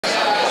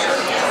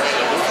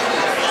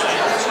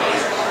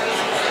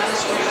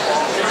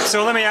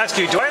So let me ask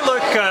you, do I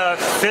look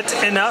fit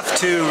enough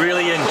to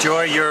really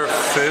enjoy your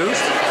food?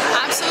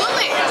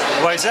 Absolutely.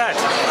 Why is that?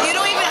 You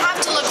don't even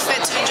have to look fit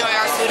to enjoy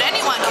our food.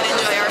 Anyone can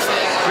enjoy our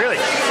food. Really?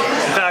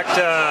 In fact,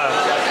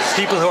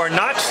 people who are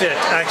not fit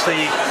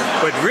actually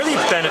would really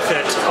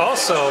benefit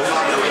also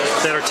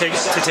that are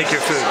to take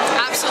your food.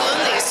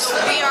 Absolutely. So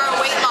we are a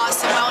weight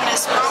loss and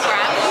wellness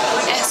program,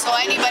 and so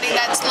anybody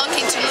that's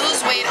looking to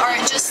lose weight or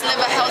just live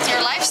a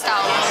healthier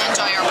lifestyle will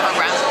enjoy our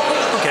program.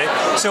 Okay.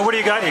 So what do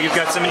you got here? You've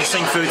got some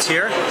interesting foods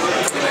here.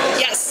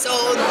 Yes.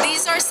 So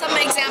these are some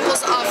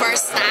examples of our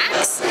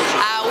snacks.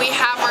 We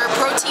have our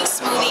protein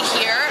smoothie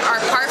here, our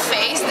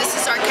parfaits. This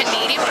is our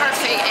Canadian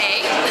parfait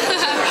A.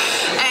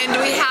 And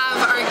we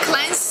have our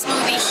cleanse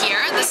smoothie here.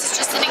 This is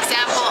just an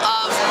example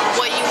of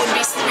what you would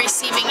be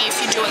receiving if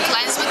you do a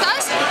cleanse with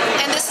us.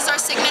 And this is our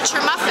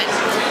signature muffin.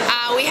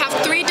 We have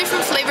 3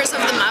 different flavors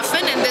of the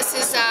muffin, and this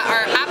is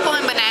our apple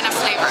and banana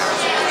flavor.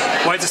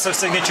 Why is it so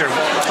signature?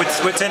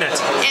 What's in it?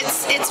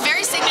 It's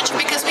very signature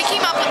because we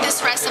came up with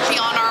this recipe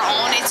on our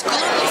own. It's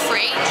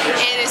gluten-free.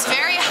 It is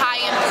very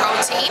high in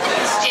protein.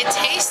 It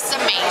tastes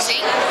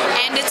amazing,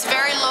 and it's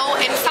very low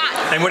in fat.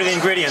 And what are the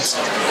ingredients?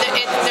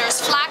 There's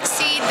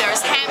flaxseed,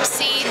 there's hemp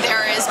seed,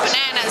 there is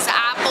bananas,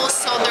 apples,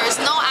 so there's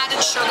no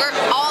added sugar.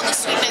 All the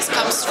sweetness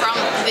comes from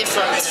the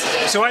fruits.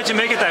 So why did you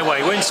make it that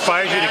way? What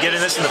inspired you to get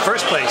in this in the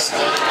first place?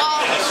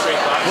 Well,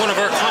 one of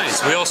our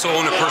clients. We also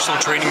own a personal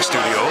training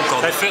studio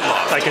called the Fit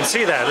Loft. I can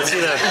see that. Let's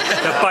see the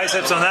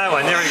biceps on that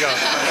one. There we go.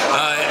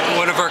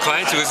 One of our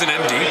clients, who is an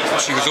MD,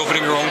 she was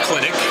opening her own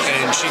clinic,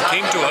 and she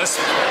came to us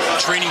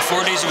training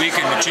 4 days a week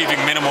and achieving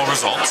minimal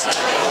results.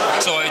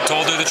 So I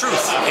told her the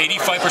truth.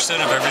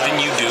 85% of everything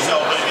you do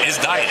is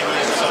dieting.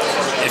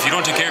 If you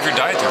don't take care of your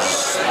diet,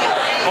 there's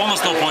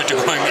almost no point to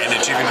going and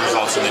achieving the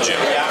results in the gym.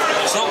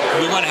 So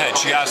we went ahead.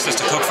 She asked us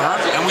to cook for her,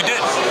 and we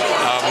did.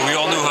 But we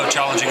all knew how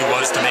challenging it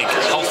was to make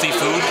healthy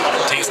food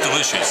taste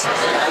delicious.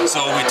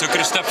 So we took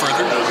it a step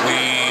further. We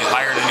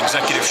hired an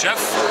executive chef.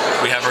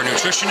 We have our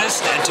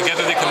nutritionist, and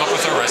together they come up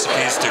with our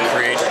recipes to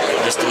create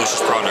this delicious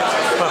product.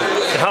 Wow.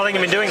 And how long have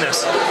you been doing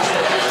this?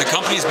 The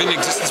company's been in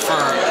existence for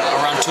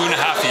around 2.5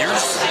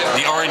 years.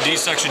 The R&D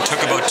section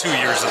took about 2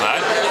 years of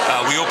that.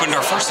 We opened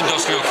our first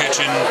industrial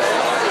kitchen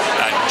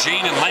at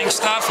Jane and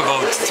Langstaff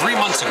about 3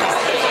 months ago.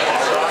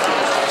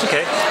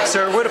 Okay.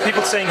 So what are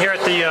people saying here at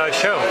the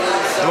show,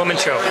 the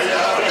Women's Show?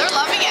 they're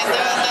loving it.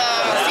 The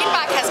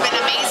feedback has been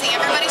amazing.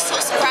 Everybody's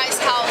so surprised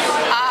how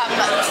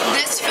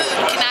this food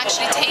can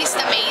actually taste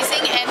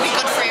amazing and be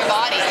good for your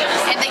body.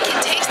 And they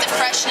can taste the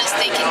freshness.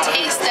 They can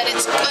taste that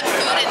it's good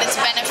food and it's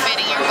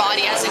benefiting your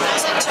body as it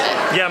goes into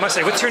it. Yeah, I must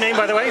say. What's your name,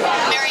 by the way?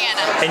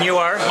 Mariana. And you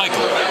are?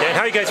 Michael. And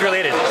how are you guys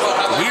related?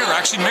 We are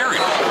actually married.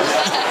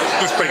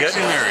 That's pretty good.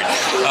 Actually married.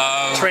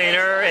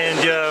 Trainer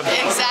and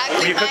Exactly.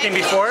 were you cooking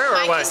before or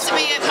Mike what? used to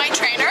be my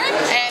trainer,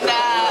 and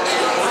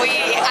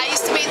I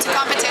used to be into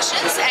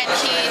competitions, and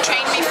he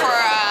trained me for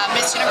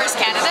Miss Universe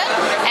Canada,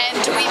 and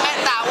we met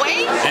that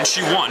way. And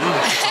she won.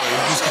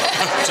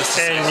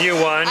 And you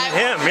won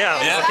him,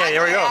 yeah. Yeah. Okay,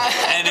 here we go.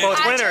 And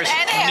Both winners.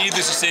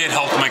 Needless to say, it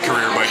helped my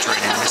career by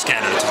training Miss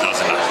Canada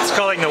 2009. It's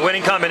calling the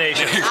winning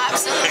combination.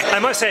 Absolutely. I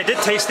must say, I did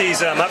taste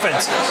these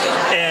muffins,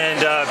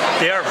 and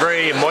they are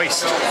very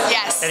moist.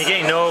 Yes. And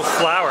again, no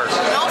flour.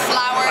 No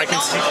flour. I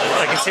can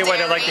see why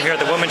they like you here at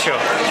the Women's Show.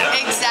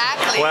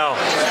 Exactly. Wow.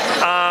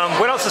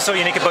 What else is so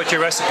unique about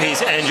your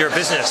recipes and your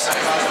business?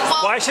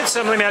 Why should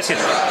someone, let me ask you,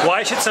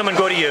 why should someone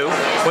go to you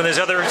when there's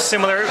other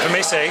similar, if I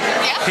may say,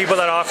 people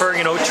that offer,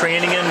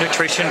 training and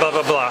nutrition, blah,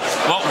 blah, blah?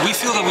 Well, we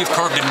feel that we've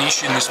carved a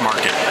niche in this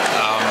market.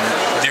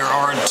 There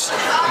aren't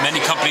many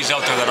companies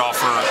out there that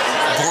offer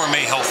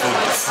gourmet health food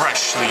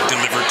freshly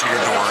delivered to your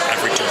door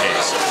every 2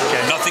 days.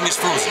 Okay. Nothing is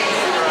frozen.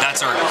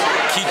 That's our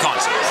key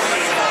concept.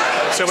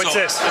 So what's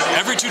this?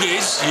 Every 2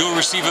 days, you'll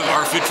receive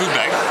our Fit Food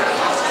bag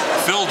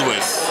filled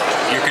with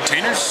your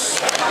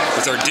containers,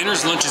 with our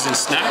dinners, lunches, and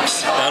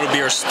snacks. That'll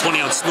be our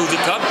 20-ounce smoothie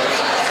cup.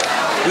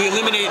 We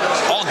eliminate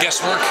all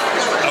guesswork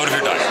out of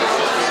your diet.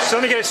 So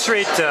let me get it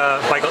straight,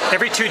 Michael.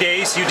 Every 2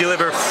 days, you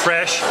deliver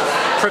fresh,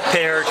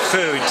 prepared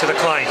food to the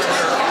client.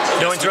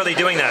 No one's really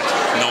doing that.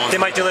 No one's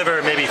They might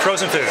deliver maybe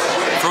frozen food.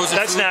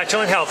 That's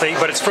natural and healthy,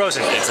 but it's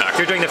frozen.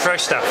 Exactly. You're doing the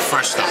fresh stuff.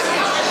 Fresh stuff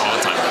all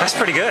the time. That's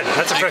pretty good.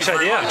 That's a fresh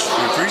idea. Much.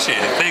 We appreciate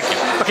it. Thank you.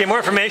 Okay, more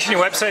information.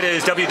 Your website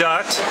is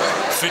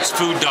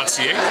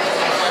fitfood.ca.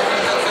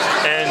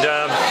 And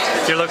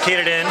you're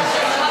located in?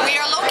 We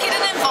are located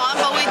in Vaughan,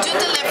 but we do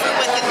deliver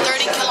within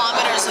 30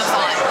 kilometers of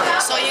Vaughan.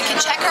 So you can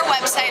check our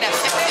website at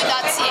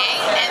fitfood.ca,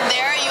 and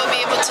there you'll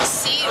be able to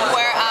see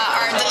where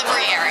our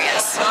delivery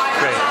areas.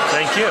 Great.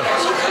 Thank you.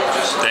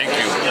 Thank you.